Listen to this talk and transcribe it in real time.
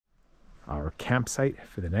our campsite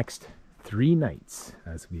for the next 3 nights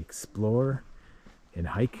as we explore and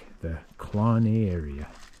hike the Kluane area.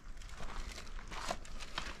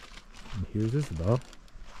 And here's Isabel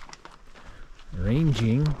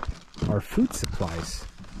arranging our food supplies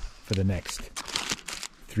for the next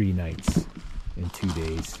 3 nights and 2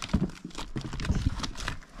 days.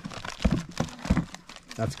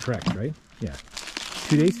 That's correct, right? Yeah.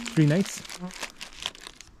 2 days, 3 nights?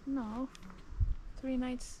 No. 3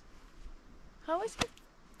 nights. How is it?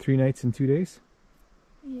 3 nights and 2 days?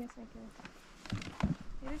 Yes, I guess.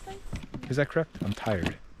 It is like... Is that correct? I'm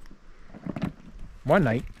tired. 1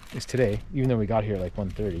 night is today, even though we got here like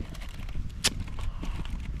 1:30.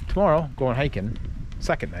 Tomorrow, going hiking,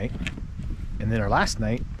 2nd night. And then our last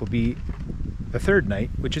night will be the 3rd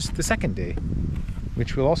night, which is the 2nd day,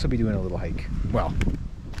 which we'll also be doing a little hike. Well,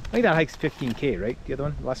 I think that hike's 15K, right? The other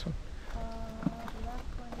one, the last one? The last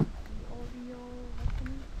one is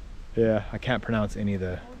the audio... Yeah, I can't pronounce any of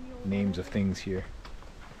the names of things here.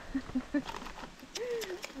 We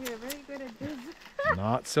are very good at this.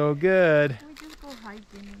 Not so good. We just go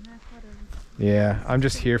hiking and that's what it is. Yeah, I'm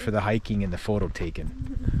just here for the hiking and the photo taking.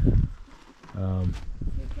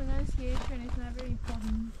 The pronunciation is not very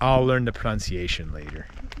important. I'll learn the pronunciation later.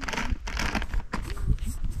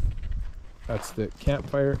 That's the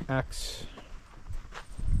campfire axe.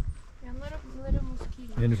 And little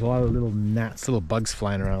mosquitoes. And there's a lot of little gnats, little bugs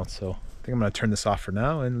flying around, so I think I'm going to turn this off for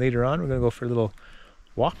now, and later on we're going to go for a little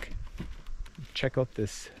walk. Check out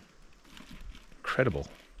this incredible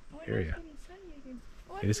area.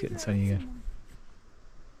 It is getting sunny again.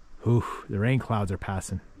 Ooh, the rain clouds are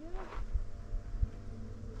passing.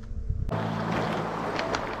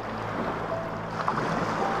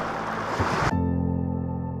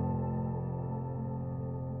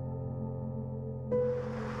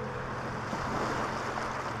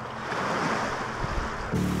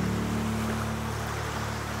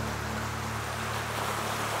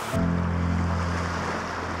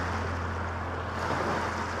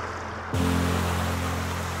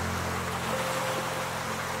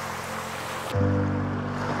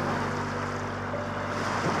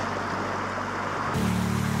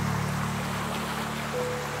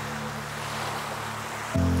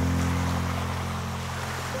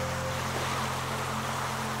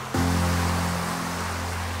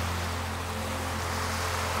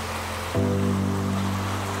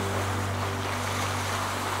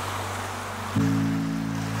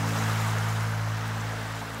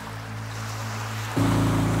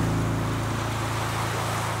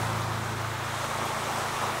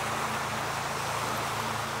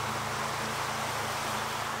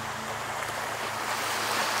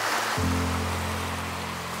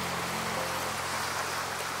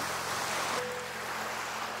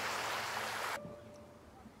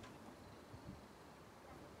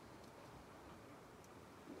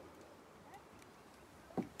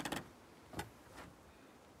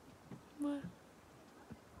 What?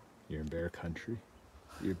 You're in bear country.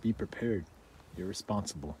 You be prepared. You're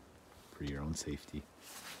responsible for your own safety.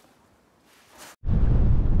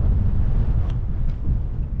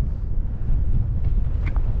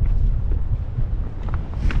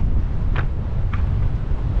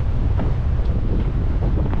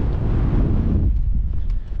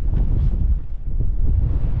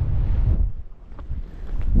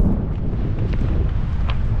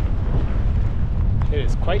 It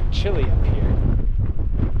is quite chilly up here.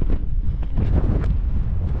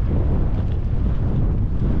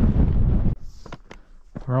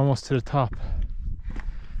 We're almost to the top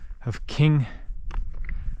of King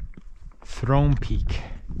Throne Peak.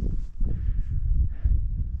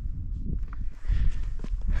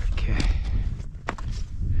 Okay.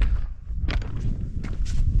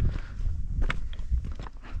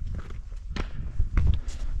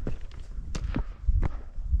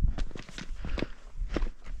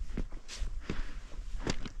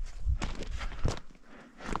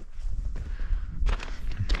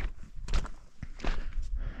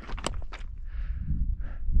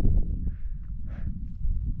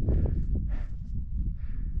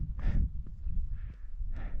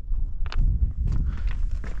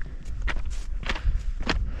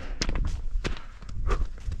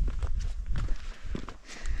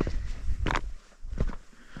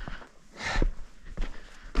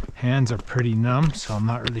 Hands are pretty numb, so I'm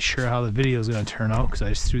not really sure how the video is going to turn out because I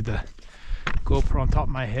just threw the GoPro on top of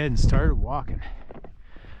my head and started walking.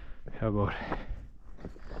 How about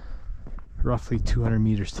roughly 200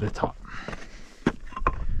 meters to the top.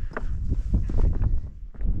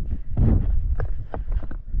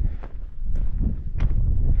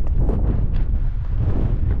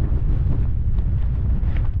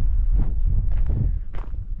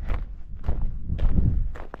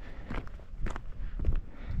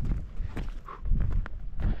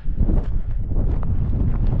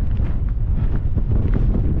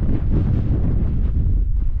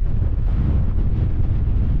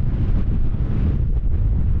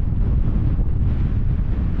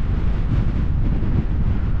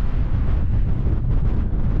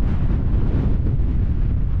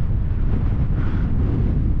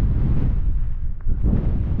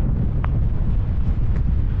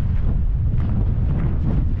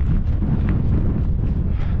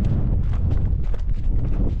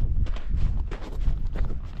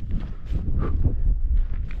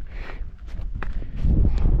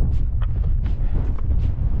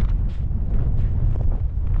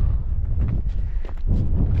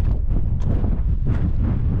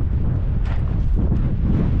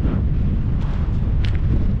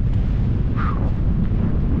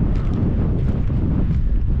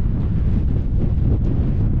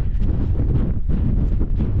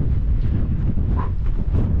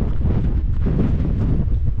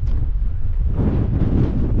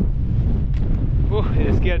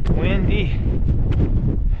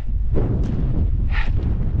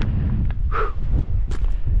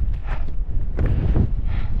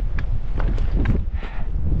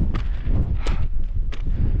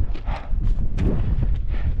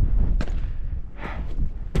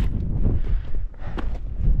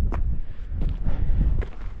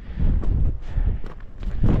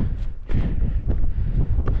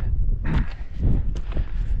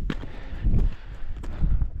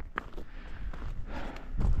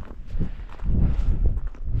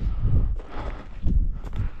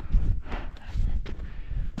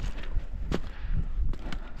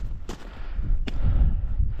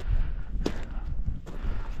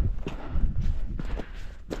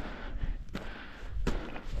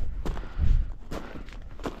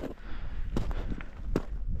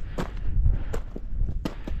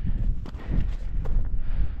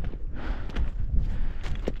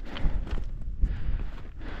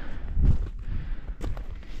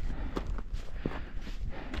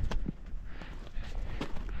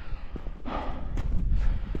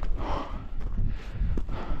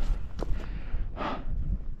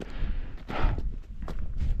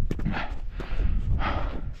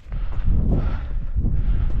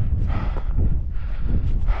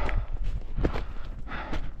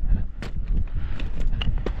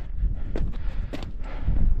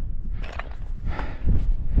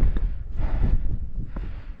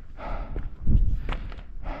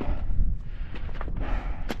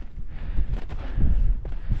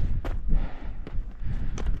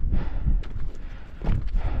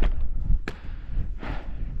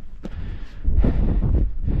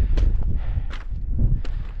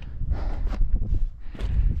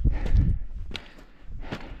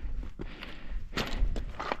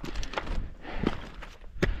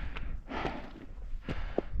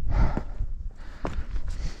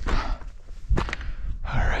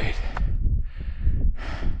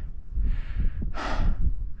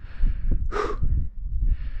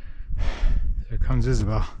 There comes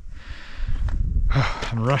Isabel.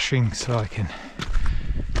 I'm rushing so I can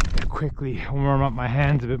quickly warm up my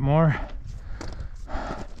hands a bit more.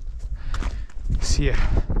 See a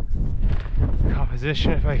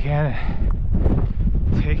composition if I can.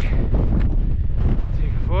 Take a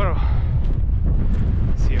photo.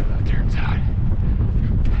 See how that turns out.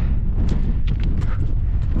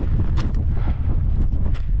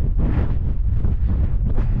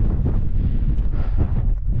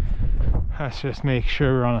 Let's just make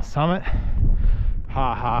sure we're on a summit.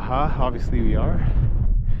 Ha ha ha, obviously we are.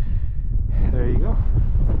 There you go.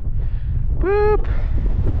 Boop!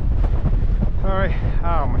 Alright,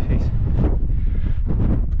 ow, my face.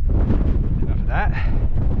 Enough of that.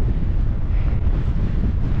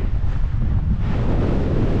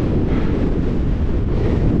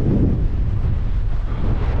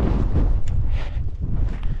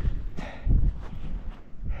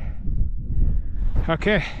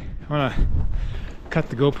 Okay, I'm gonna cut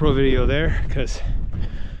the GoPro video there because I'm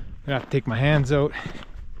gonna have to take my hands out.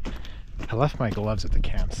 I left my gloves at the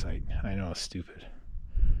campsite. I know, it's stupid.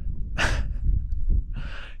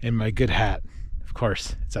 And my good hat, of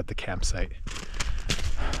course, it's at the campsite.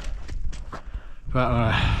 But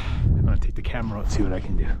I'm gonna take the camera out and see what I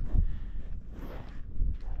can do.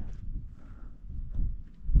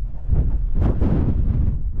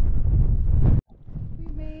 We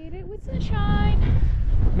made it with sunshine.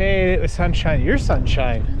 Made it with sunshine. Your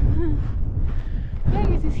sunshine. Yeah,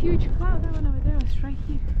 it's this huge cloud. That one over there was right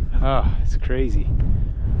here. Oh, it's crazy.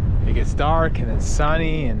 It gets dark and then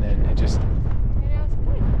sunny and then it just... And it was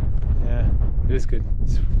good. Yeah, it is good.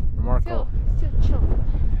 It's remarkable. Still chill.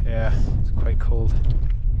 Yeah, it's quite cold.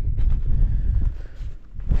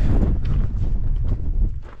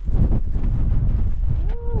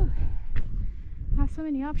 Ooh. I have so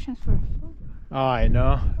many options for a photo. Oh, I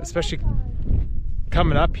know. Especially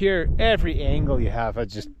coming up here, every angle you have, it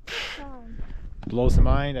just blows the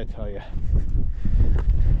mind, I tell you.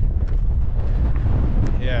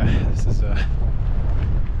 Yeah, this is a...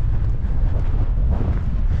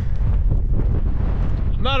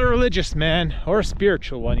 I'm not a religious man, or a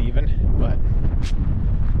spiritual one even, but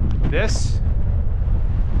this,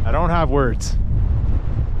 I don't have words.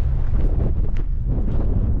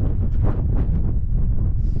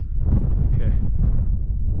 Okay.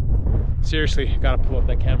 Seriously, gotta pull up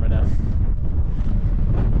that camera now.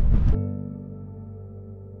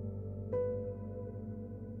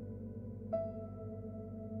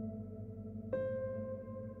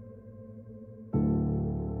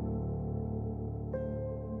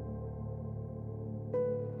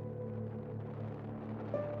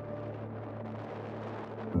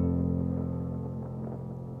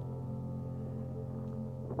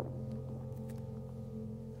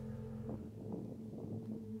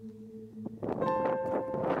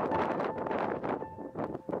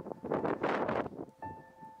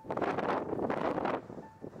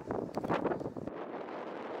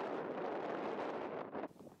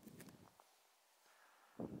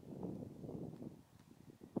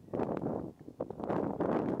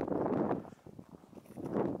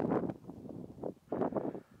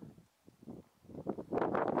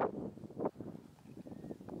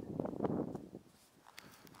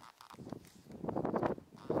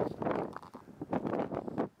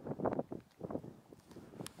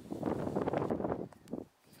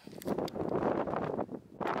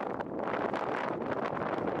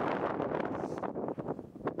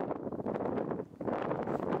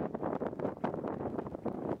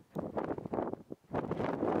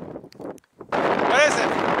 What is it?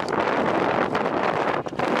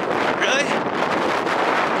 Really?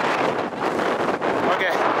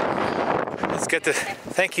 Okay. Let's get this.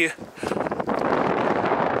 Thank you.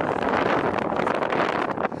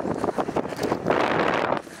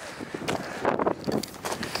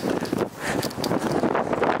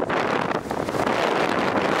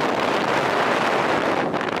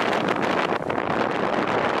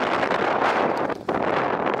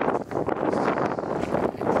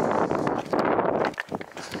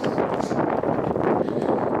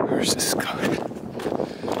 Where's this going?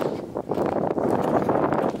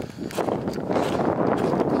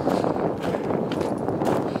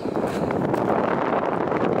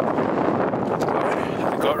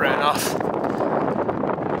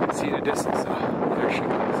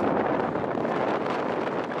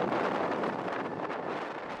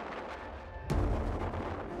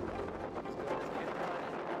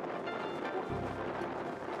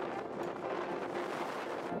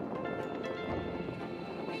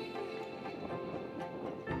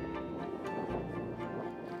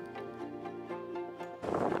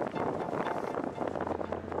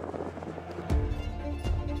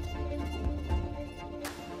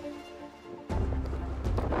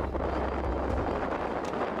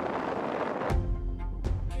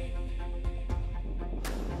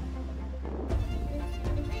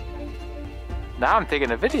 Now I'm taking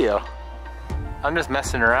a video. I'm just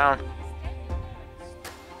messing around.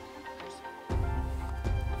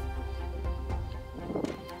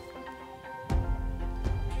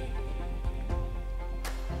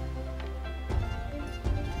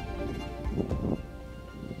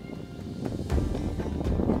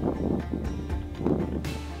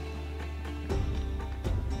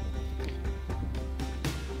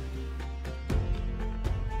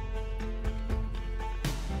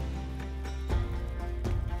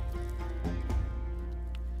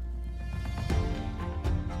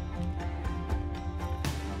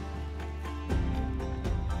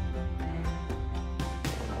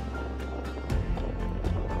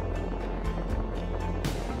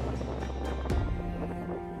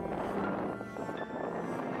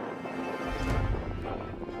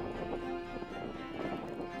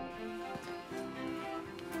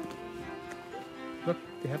 Look,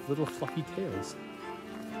 they have little fluffy tails.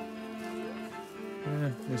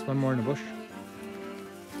 There's one more in the bush.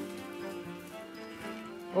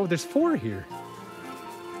 Oh, there's 4 here.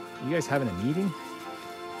 You guys having a meeting?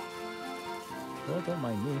 Well, don't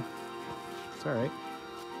mind me. It's all right.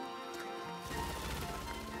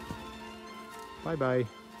 Bye-bye.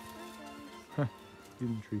 Huh,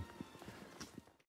 in the tree.